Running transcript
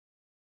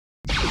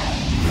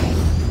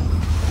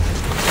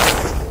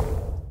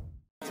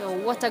So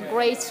what a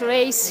great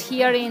race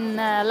here in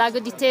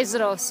Lago di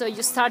Tesero. So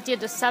you started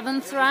the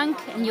 7th rank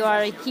and you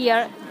are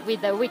here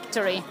with a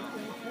victory.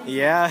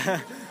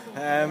 Yeah,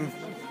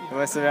 it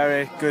was a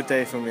very good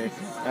day for me.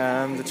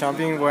 The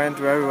jumping went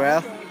very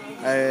well.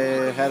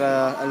 I had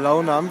a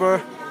low number.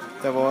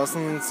 There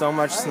wasn't so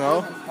much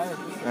snow,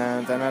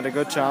 and then I had a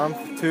good jump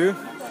too.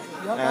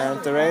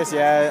 And the race,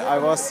 yeah,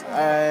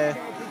 I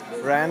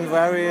ran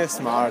very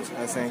smart,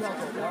 I think.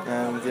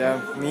 And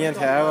yeah, me and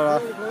Tesero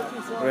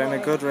ran a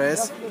good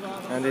race,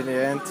 and in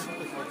the end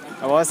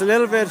I was a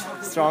little bit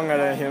stronger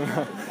than him.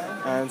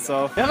 And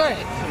so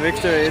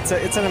victory, it's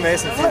an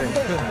amazing feeling.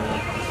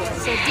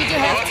 So did you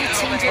have to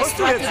change your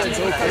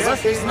strategy because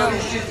of the snow?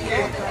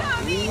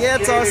 Yeah,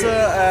 it's also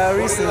a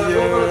reason you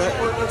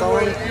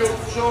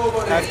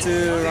don't have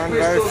to run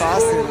very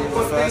fast in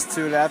the first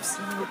 2 laps.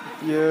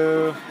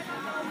 You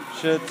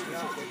should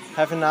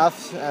have enough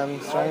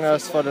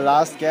strength for the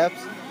last gaps.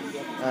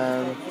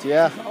 And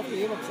yeah,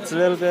 it's a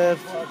little bit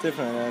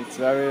different and it's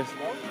very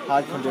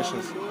hard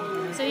conditions.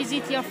 So is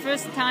it your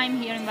first time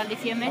here in Val di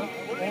Fiemme?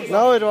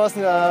 No, it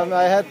wasn't.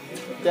 I had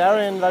there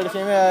in Val di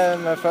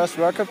Fiemme my first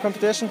World Cup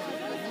competition.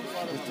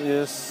 It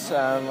is,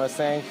 I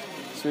think,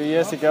 3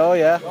 years ago,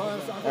 yeah.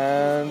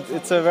 And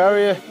it's a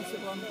very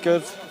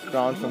good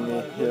ground for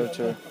me here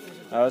too.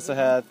 I also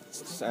had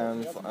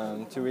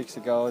 2 weeks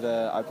ago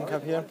the AUT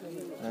Cup here,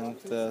 and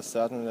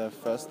certainly the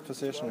first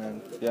position.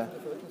 And yeah,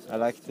 I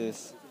like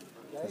this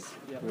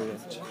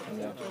village.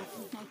 Yeah.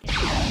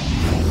 Okay.